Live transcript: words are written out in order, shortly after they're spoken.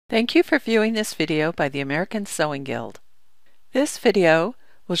Thank you for viewing this video by the American Sewing Guild. This video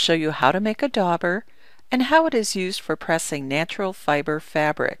will show you how to make a dauber and how it is used for pressing natural fiber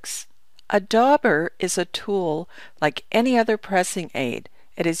fabrics. A dauber is a tool like any other pressing aid.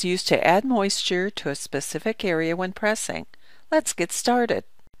 It is used to add moisture to a specific area when pressing. Let's get started.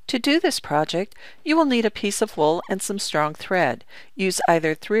 To do this project, you will need a piece of wool and some strong thread. Use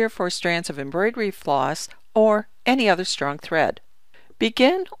either 3 or 4 strands of embroidery floss or any other strong thread.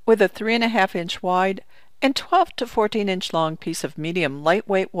 Begin with a 3.5 inch wide and 12 to 14 inch long piece of medium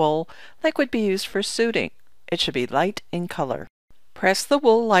lightweight wool like would be used for suiting. It should be light in color. Press the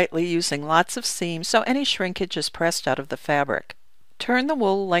wool lightly using lots of seam so any shrinkage is pressed out of the fabric. Turn the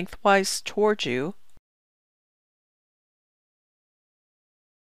wool lengthwise towards you.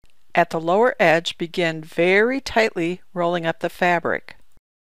 At the lower edge, begin very tightly rolling up the fabric.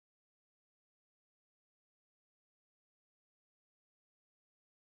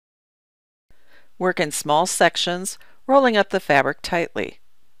 Work in small sections, rolling up the fabric tightly.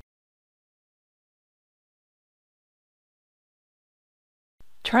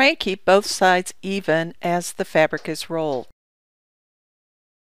 Try and keep both sides even as the fabric is rolled.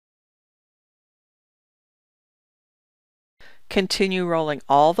 Continue rolling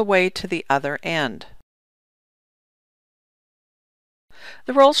all the way to the other end.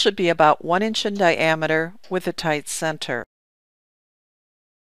 The roll should be about 1 inch in diameter with a tight center.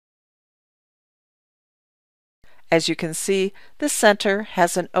 As you can see, the center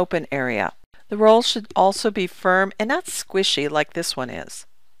has an open area. The roll should also be firm and not squishy like this one is.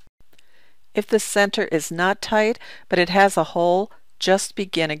 If the center is not tight, but it has a hole, just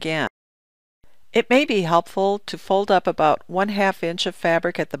begin again. It may be helpful to fold up about 1/2 inch of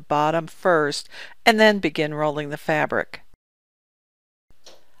fabric at the bottom first and then begin rolling the fabric.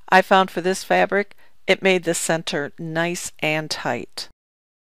 I found for this fabric, it made the center nice and tight.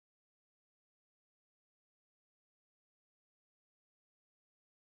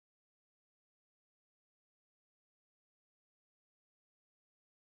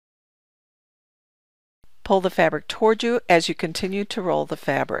 Pull the fabric toward you as you continue to roll the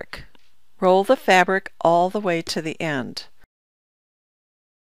fabric. Roll the fabric all the way to the end.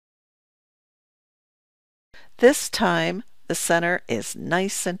 This time, the center is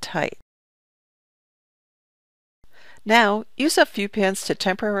nice and tight. Now, use a few pins to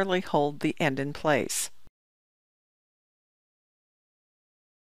temporarily hold the end in place.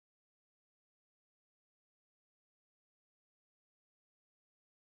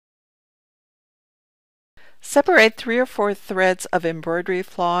 Separate 3 or 4 threads of embroidery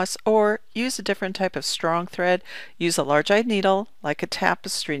floss or use a different type of strong thread. Use a large-eyed needle like a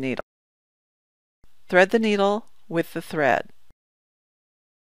tapestry needle. Thread the needle with the thread.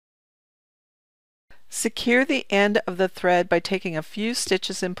 Secure the end of the thread by taking a few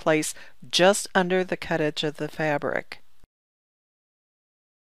stitches in place just under the cut edge of the fabric.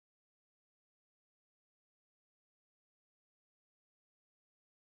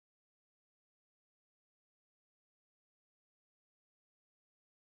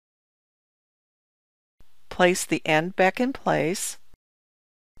 Place the end back in place.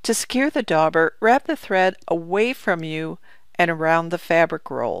 To secure the dauber, wrap the thread away from you and around the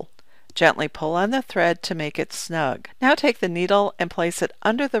fabric roll. Gently pull on the thread to make it snug. Now take the needle and place it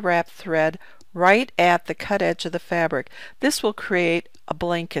under the wrapped thread right at the cut edge of the fabric. This will create a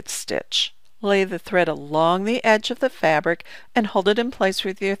blanket stitch. Lay the thread along the edge of the fabric and hold it in place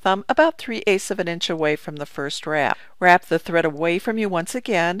with your thumb about 3/8 of an inch away from the first wrap. Wrap the thread away from you once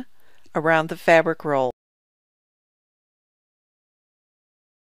again around the fabric roll.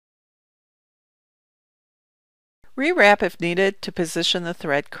 Rewrap if needed to position the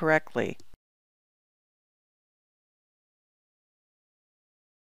thread correctly.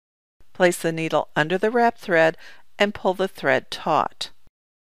 Place the needle under the wrapped thread and pull the thread taut.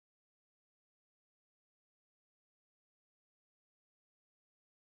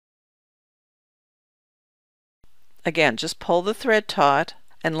 Again, just pull the thread taut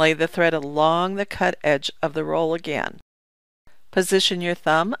and lay the thread along the cut edge of the roll again. Position your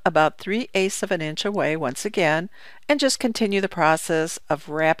thumb about 3/8 of an inch away once again and just continue the process of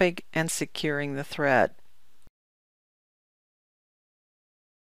wrapping and securing the thread.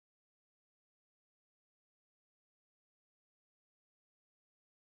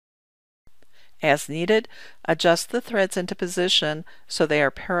 As needed, adjust the threads into position so they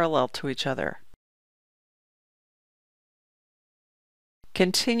are parallel to each other.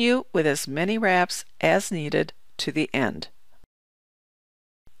 Continue with as many wraps as needed to the end.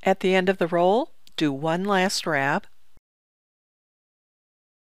 At the end of the roll, do one last wrap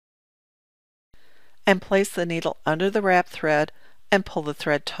and place the needle under the wrap thread and pull the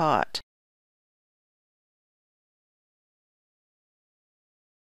thread taut.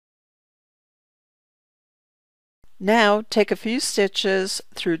 Now take a few stitches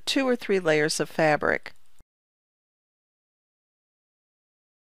through 2 or 3 layers of fabric.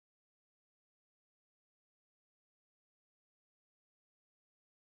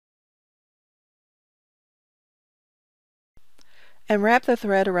 And wrap the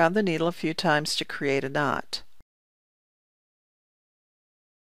thread around the needle a few times to create a knot.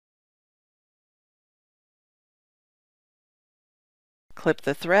 Clip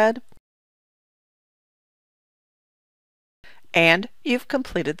the thread, and you've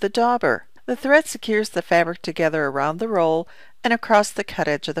completed the dauber. The thread secures the fabric together around the roll and across the cut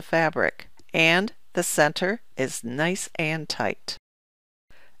edge of the fabric, and the center is nice and tight.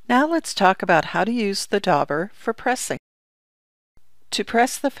 Now let's talk about how to use the dauber for pressing. To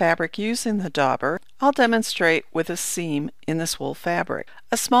press the fabric using the dauber, I'll demonstrate with a seam in this wool fabric.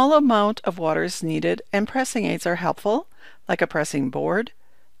 A small amount of water is needed, and pressing aids are helpful, like a pressing board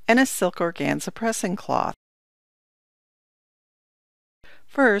and a silk organza pressing cloth.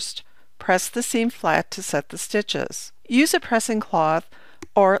 First, press the seam flat to set the stitches. Use a pressing cloth,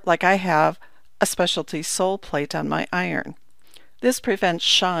 or like I have, a specialty sole plate on my iron. This prevents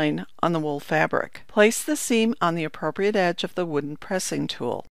shine on the wool fabric. Place the seam on the appropriate edge of the wooden pressing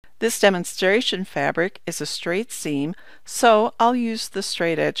tool. This demonstration fabric is a straight seam, so I'll use the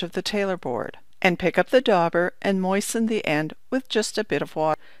straight edge of the tailor board. And pick up the dauber and moisten the end with just a bit of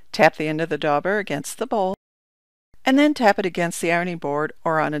water. Tap the end of the dauber against the bowl, and then tap it against the ironing board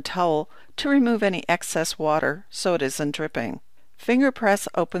or on a towel to remove any excess water so it isn't dripping. Finger press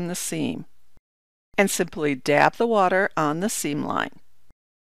open the seam, and simply dab the water on the seam line.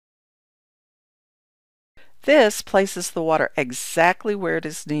 This places the water exactly where it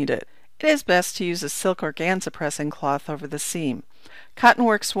is needed. It is best to use a silk organza pressing cloth over the seam. Cotton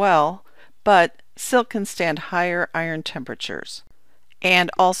works well, but silk can stand higher iron temperatures.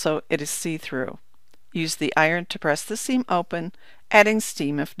 And also it is see-through. Use the iron to press the seam open, adding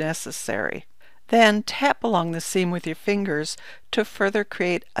steam if necessary. Then tap along the seam with your fingers to further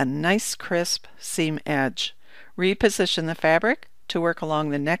create a nice crisp seam edge. Reposition the fabric to work along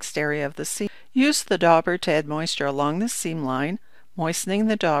the next area of the seam. Use the dauber to add moisture along the seam line, moistening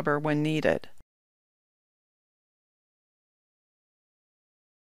the dauber when needed.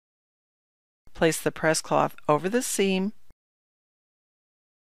 Place the press cloth over the seam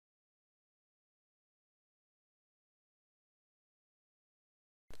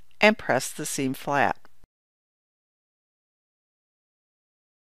and press the seam flat.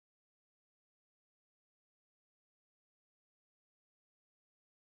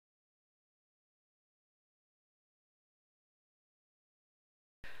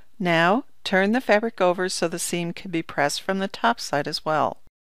 Now turn the fabric over so the seam can be pressed from the top side as well.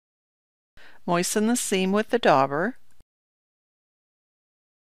 Moisten the seam with the dauber.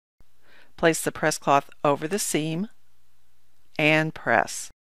 Place the press cloth over the seam and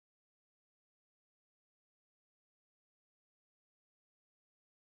press.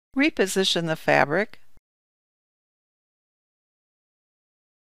 Reposition the fabric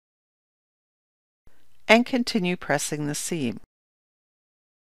and continue pressing the seam.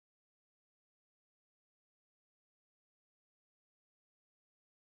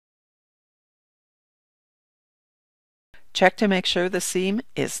 Check to make sure the seam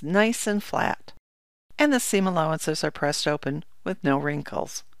is nice and flat, and the seam allowances are pressed open with no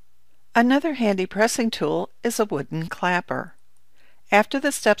wrinkles. Another handy pressing tool is a wooden clapper. After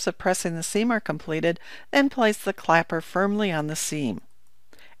the steps of pressing the seam are completed, then place the clapper firmly on the seam.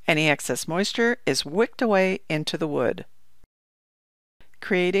 Any excess moisture is wicked away into the wood,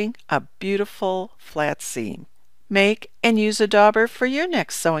 creating a beautiful flat seam. Make and use a dauber for your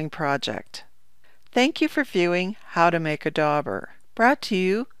next sewing project. Thank you for viewing How to Make a Dauber, brought to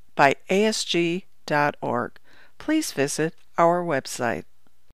you by ASG.org. Please visit our website.